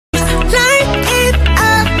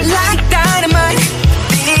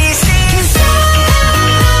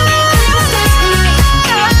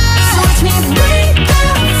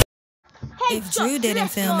Drew didn't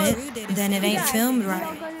film it, then it ain't filmed right.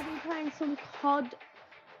 We're gonna be playing some COD.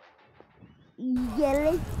 Yeah,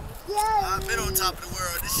 let's go. I've been on top of the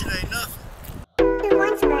world. This shit ain't nothing.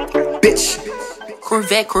 Bitch.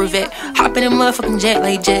 Corvette, hop in a motherfucking jet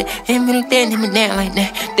like jet. Hit me that like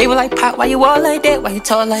that. They were like, Pop, why you all like that? Why you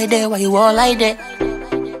talk like that? Why you all like that?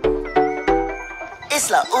 It's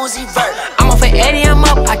like Uzi Vert. I'm off at Eddie, I'm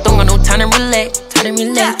up. I don't got no time to relax.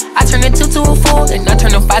 I turn a 2 to a 4, and I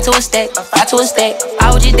turn a 5 to a stack.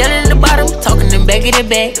 I was just down in the bottom, talking them back of the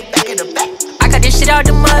back. I got this shit out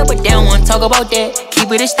the mud, but they don't wanna talk about that.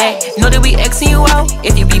 Keep it a stack. Know that we Xing you out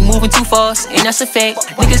if you be moving too fast, and that's a fact.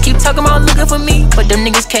 Niggas keep talking about looking for me, but them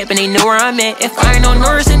niggas capping, they know where I'm at. If I ain't on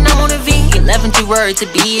Norris, then I'm on a V. 11 to word to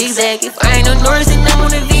be exact. If I ain't on Norris, then I'm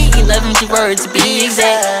on a V. 11 to word to be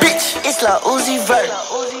exact. Bitch, it's like Uzi Vert.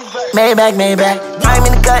 Maybach. I'm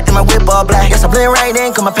in the cut and my whip all black. Yes, I blend right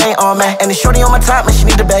in, cause my paint all matte. And the shorty on my top, man, she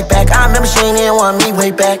need a backpack. I remember she ain't even want me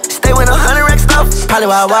way back. Stay with 100 racks stuff. Probably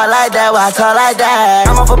why I walk like that, why I talk like that.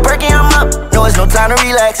 I'm off a perky, I'm up. No, it's no time to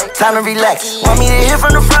relax. Want me to hit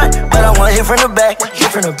from the front, but I wanna hit from the back.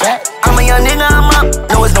 I'm a young nigga, I'm up.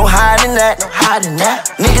 No, it's no hiding that.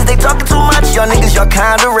 Niggas, they talking too much. Y'all niggas, y'all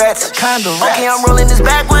kinda rats. Okay, I'm rolling this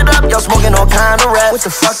backwood up. Y'all smoking all kinda rats. What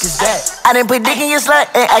the fuck is that? I didn't put dick in your slut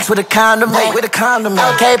and ask with a condom.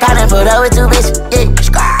 Okay, pattern put up with 2 bitches. Yeah.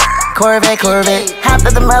 Corvette. Hopped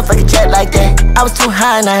up the motherfucking jet like that. I was too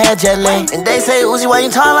high and I had jet lag. And they say, Uzi, why you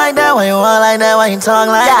talk like that? Why you walk like that? Why you talk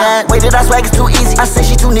like that? Wait, did I swag it's too easy? I say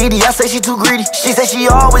she too needy, I say she too greedy. She say she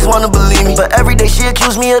always wanna believe me, but every day she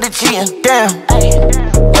accuse me of the cheating. Damn.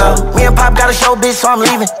 Yo, me and Pop got a show, bitch, so I'm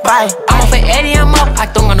leaving. Bye. I'm off at Eddie, I'm up. I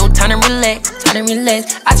don't got no time to relax.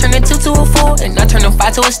 I turn a 2 to a 4, and I turn a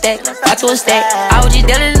 5 to a stack. I was just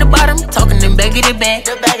down in the bottom, talking them back of the back.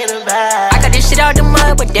 I got this shit out the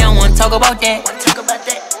mud, but they don't wanna talk about that.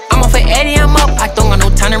 I'm off at Eddie, I'm up. I don't got no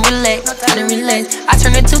time to relax. I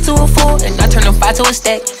turn a 2 to a 4, and I turn a 5 to a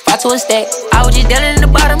stack. I was just down in the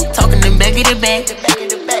bottom, talking them back of the back.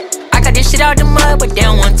 I got this shit out the mud, but they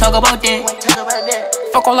don't wanna talk about that.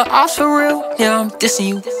 Fuck all the odds for real, yeah, I'm dissing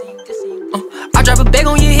you. I drop a bag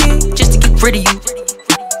on your head just to get rid of you.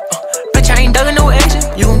 Bitch, I ain't dugging no action,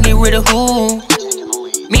 you gon' get rid of who?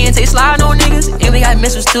 Me and Tay slide on niggas, and we got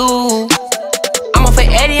missiles too. I'm off at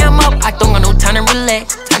Eddie, I'm up, I don't got no time to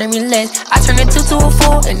relax. I turn a 2 to a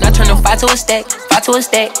 4, and I turn a 5 to a stack.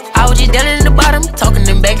 I was just down in the bottom, talking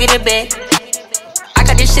them back of the back. I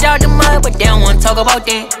got this shit out the mud, but they don't wanna talk about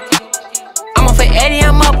that. I'm off at Eddie,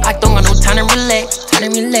 I'm up, I don't got no time to relax.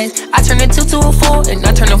 I turn a 2 to a 4, and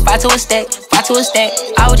I turn a 5 to a stack.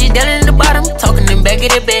 I was just down in the bottom, talking them back of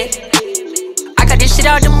the back. I got this shit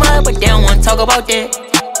out the mud, but they don't wanna talk about that.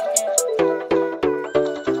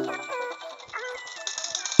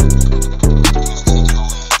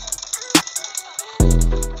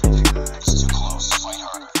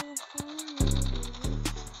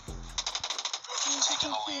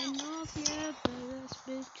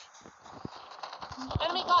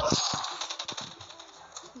 Enemy got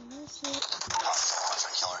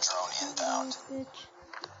Hunter killer drone inbound.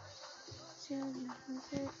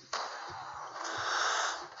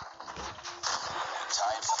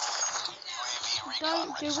 Tied for the lead. UAV recon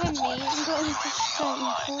ready for deployment. UAV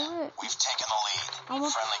online. We've taken the lead.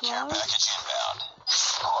 Friendly care package inbound.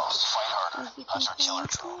 Close. Fight harder. Hunter killer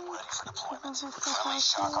drone ready for deployment. Friendly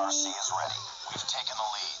Shock RC is ready. We've taken the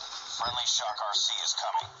lead. Friendly Shock RC is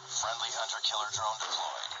coming. Friendly Hunter killer drone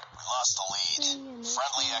deployed. We lost the lead.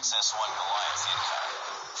 Friendly XS-1 Goliath incoming.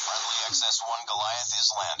 Friendly XS-1 Goliath is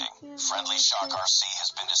landing. Friendly Shock RC has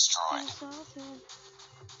been destroyed.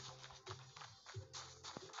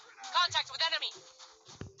 contact with enemy.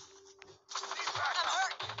 I'm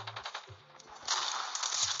hurt.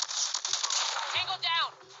 Tango down.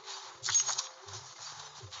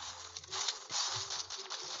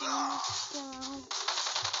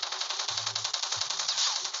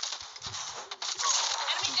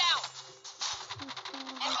 Enemy down.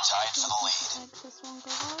 We tied for the lead.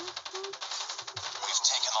 We've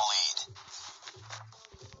taken the lead.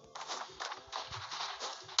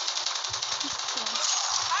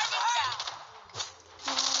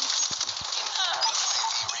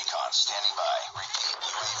 UAV recon standing by. Repeat,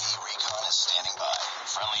 UAV recon is standing by.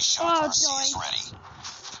 Friendly Shock RC is ready.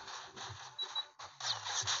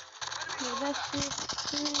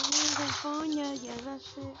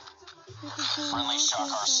 Friendly Shock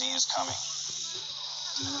RC is coming.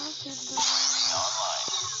 UAV online.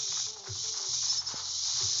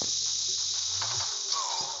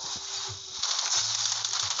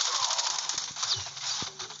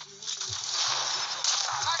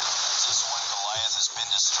 XS-1 Goliath has been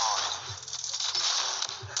destroyed.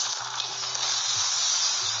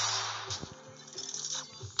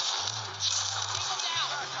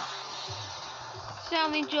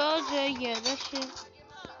 down in Georgia, yeah, that's it.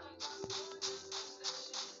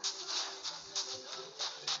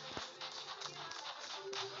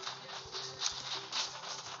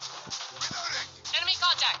 Enemy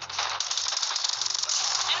contact.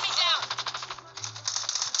 Enemy down.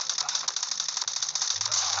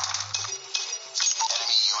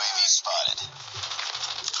 Enemy UAV spotted.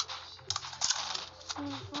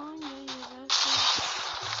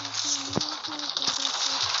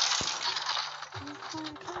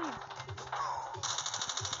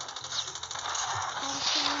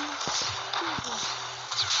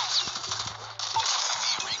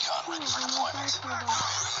 Recon ready for deployment.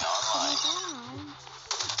 Online.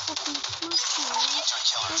 Hunter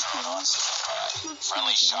killer drone on standby.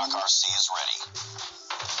 Friendly Shock RC is ready.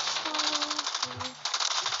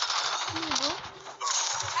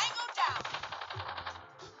 Tango down.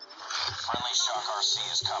 Friendly Shock RC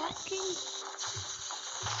is coming.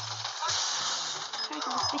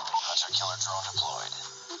 Hunter killer drone deployed.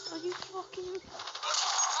 Are you fucking?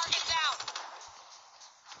 Target down.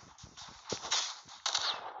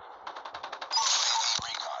 UAV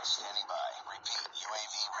recon standing by. Repeat,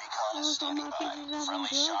 UAV recon is standing by.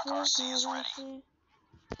 Friendly Shock RC is ready.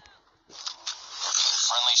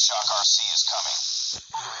 Friendly Shock RC is coming.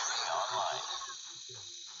 UAV online.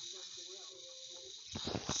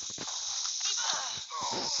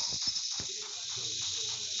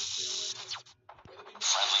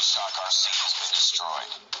 Friendly Shock RC has been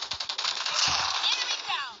destroyed. Enemy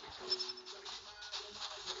down.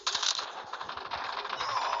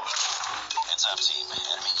 Heads up, team.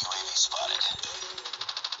 Enemy UAV spotted.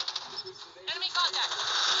 Enemy contact.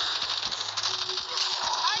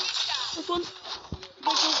 Target down. This one.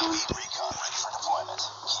 UAV recon ready for deployment.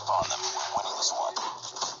 Keep on them. We're winning this one.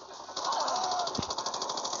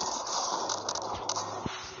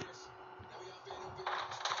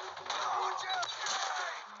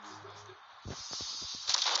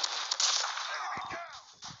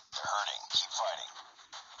 They're hurting. Keep fighting.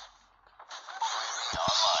 UAV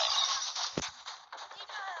online.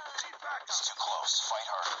 It's too close. Fight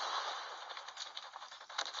harder.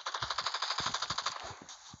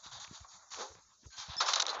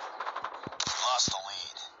 We lost the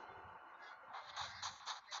lead.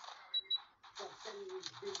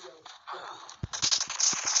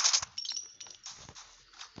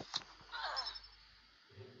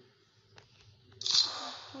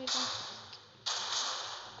 Wait on.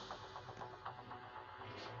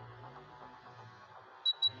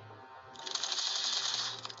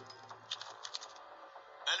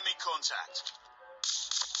 Enemy contact.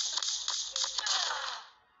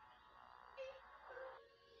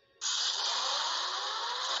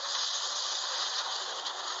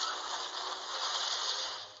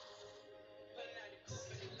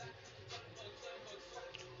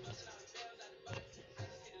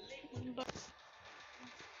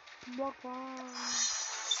 Walk on.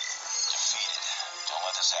 Defeated. Don't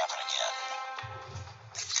let this happen again.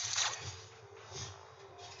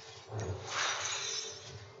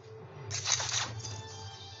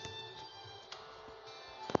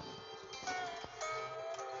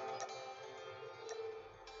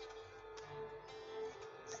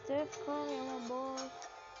 Steph Curry, I'm a boy.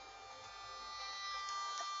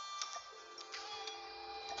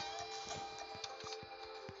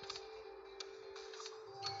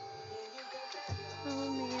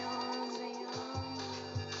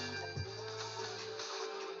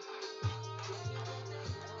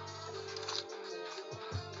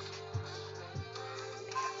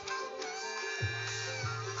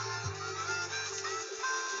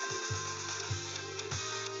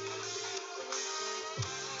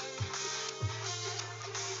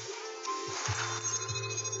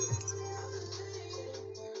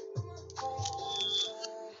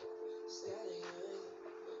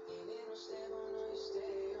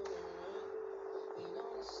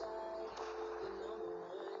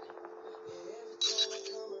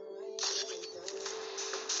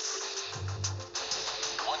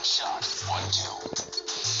 One shot. 1-2.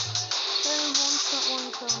 Then one shot, one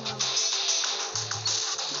corner.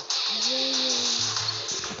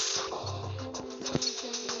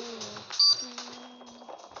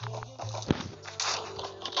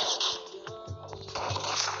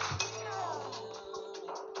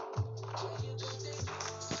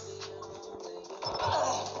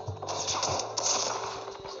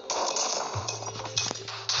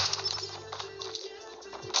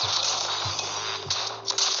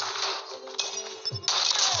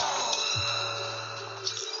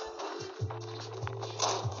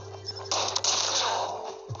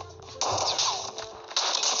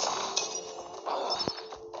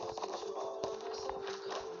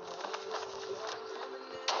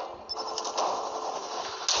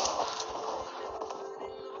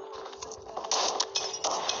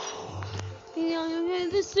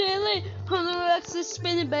 a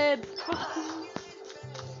spinner, babe.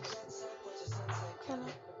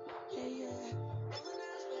 Yeah.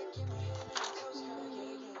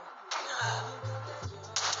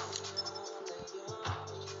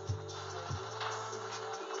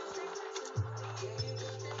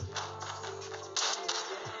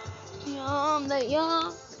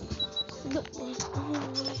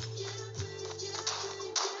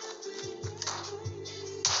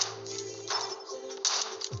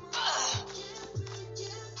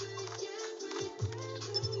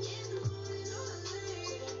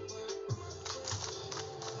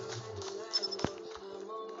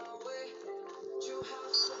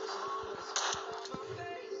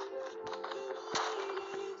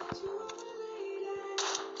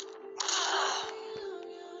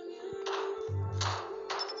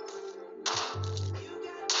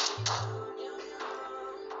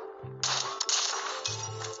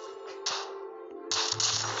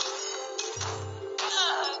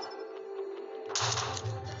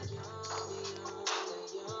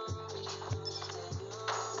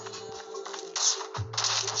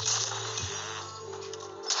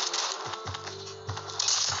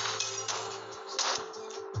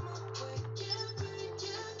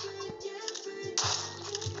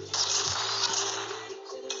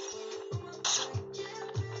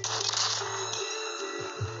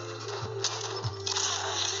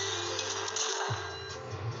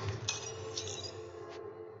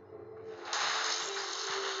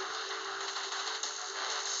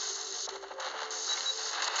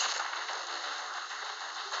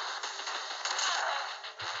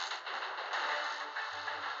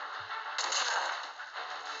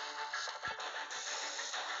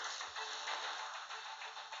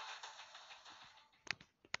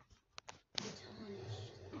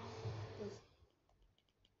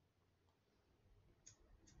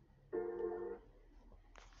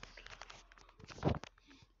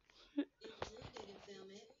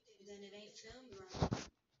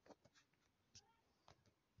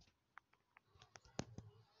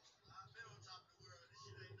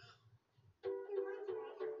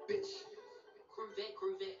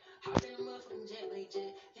 Corvette. Hop in a motherfucking jet like jet.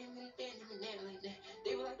 Hit me that, hit me that like that.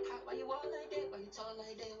 They were like, Pop, why you walk like that? Why you talk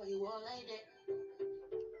like that? Why you walk like that?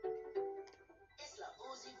 It's like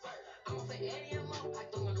Uzi Vert. I'm off an Eddie, I'm up. I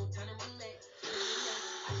don't got no time to relax.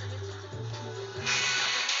 I turn it to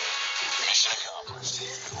mission accomplished.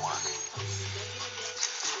 Good work.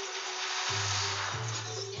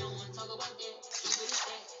 They don't wanna talk about that. Keep it a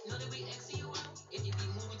stack. Know that we X you out. If you be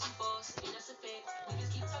moving too fast, and that's a fact.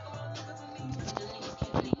 Niggas keep talking about looking for me. The niggas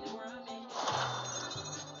can't really know where I'm at.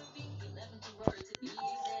 11 to word to be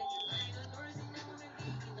exact. I ain't got no reason to wanna be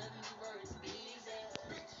 11 to word to be exact.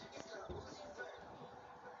 It's the Uzi Vert.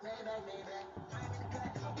 Maybach. I'm in the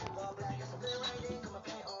cut and my whip all black. Got some blue right in, got my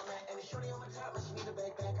paint all matte. And the shorty on my top, but she need a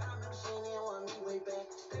backpack. I remember she ain't want me way back.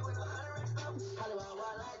 Stay with 100 racks up. Hollywood,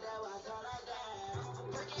 why like that? Why I talk like that? I'm up for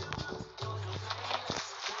breaking them up. Doing no flying less.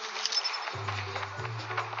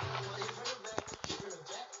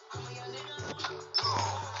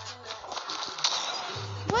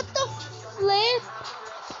 What the flip?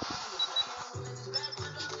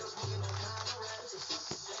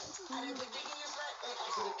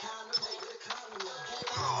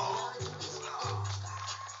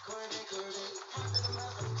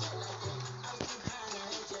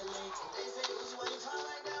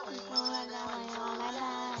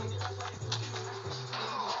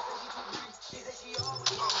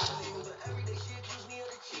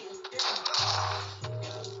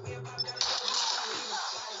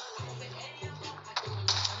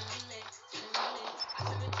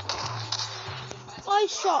 I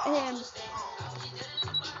shot him.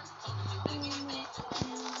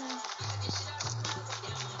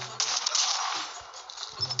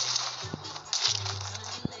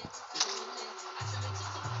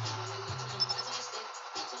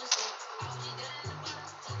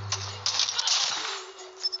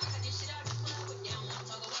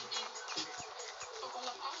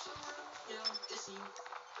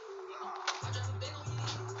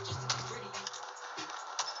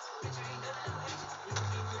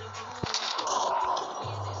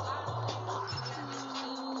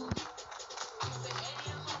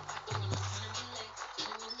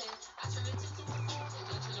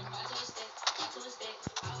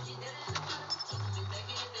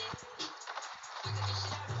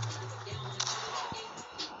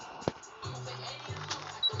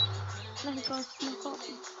 Let me go sneak up.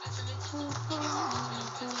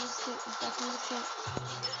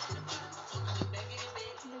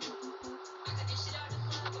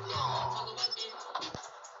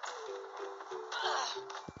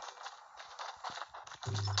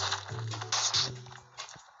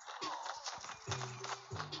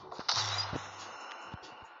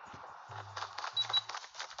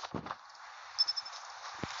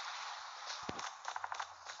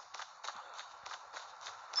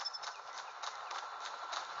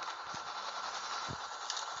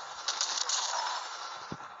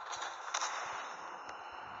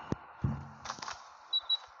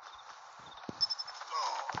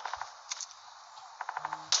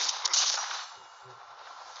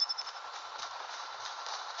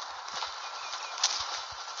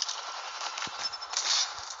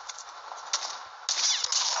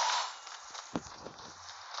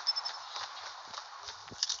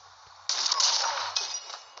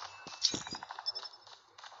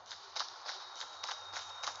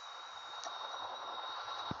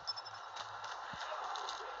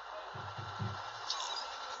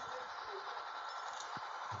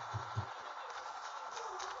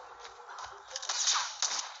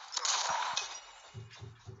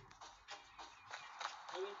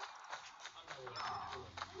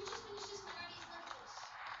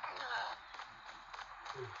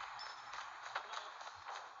 Cool.